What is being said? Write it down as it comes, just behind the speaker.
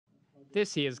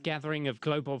This year's gathering of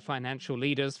global financial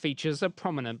leaders features a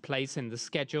prominent place in the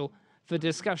schedule for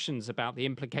discussions about the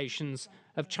implications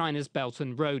of China's Belt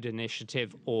and Road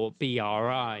Initiative, or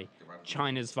BRI.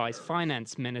 China's Vice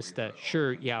Finance Minister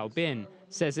Shi Yaobin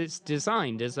says it's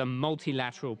designed as a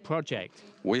multilateral project.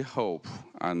 We hope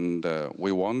and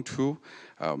we want to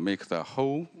make the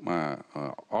whole,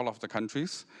 all of the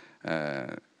countries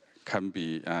can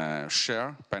be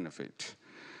share benefit.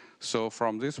 So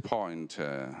from this point,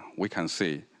 we can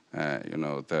see,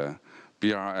 the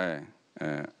BRI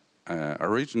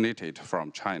originated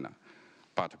from China,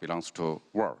 but belongs to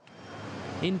world.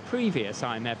 In previous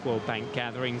IMF World Bank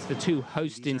gatherings, the two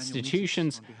host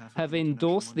institutions have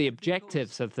endorsed the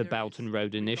objectives of the Belt and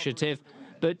Road Initiative,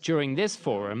 but during this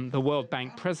forum, the World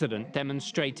Bank president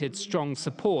demonstrated strong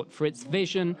support for its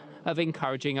vision of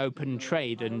encouraging open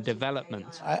trade and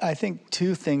development. I think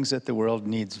two things that the world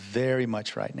needs very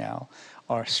much right now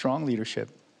are strong leadership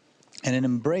and an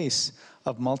embrace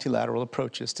of multilateral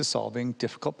approaches to solving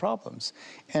difficult problems.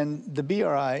 And the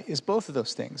BRI is both of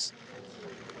those things.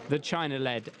 The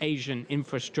China-led Asian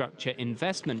Infrastructure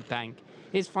Investment Bank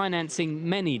is financing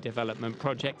many development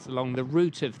projects along the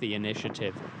route of the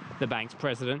initiative. The bank's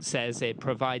president says it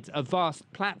provides a vast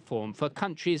platform for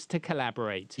countries to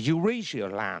collaborate. Eurasia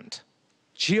land,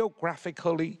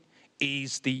 geographically,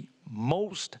 is the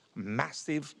most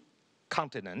massive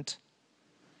continent.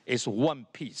 It's one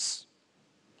piece.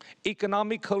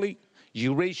 Economically,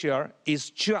 Eurasia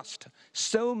is just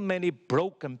so many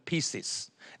broken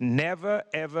pieces, never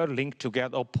ever linked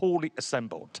together or poorly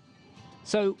assembled.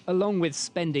 So, along with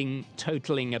spending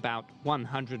totaling about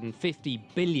 $150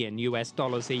 billion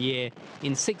a year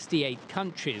in 68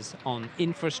 countries on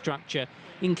infrastructure,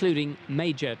 including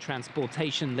major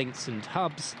transportation links and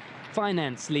hubs,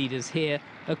 finance leaders here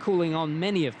are calling on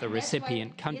many of the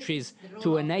recipient countries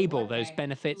to enable those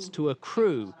benefits to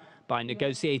accrue by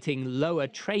negotiating lower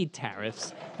trade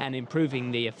tariffs and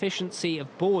improving the efficiency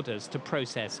of borders to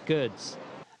process goods.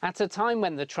 At a time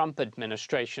when the Trump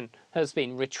administration has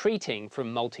been retreating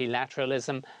from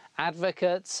multilateralism,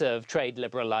 advocates of trade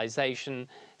liberalization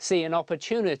see an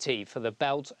opportunity for the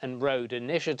Belt and Road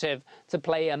Initiative to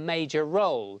play a major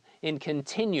role in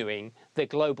continuing the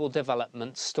global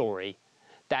development story.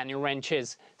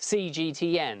 Ryntjes,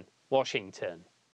 CGTN, Washington.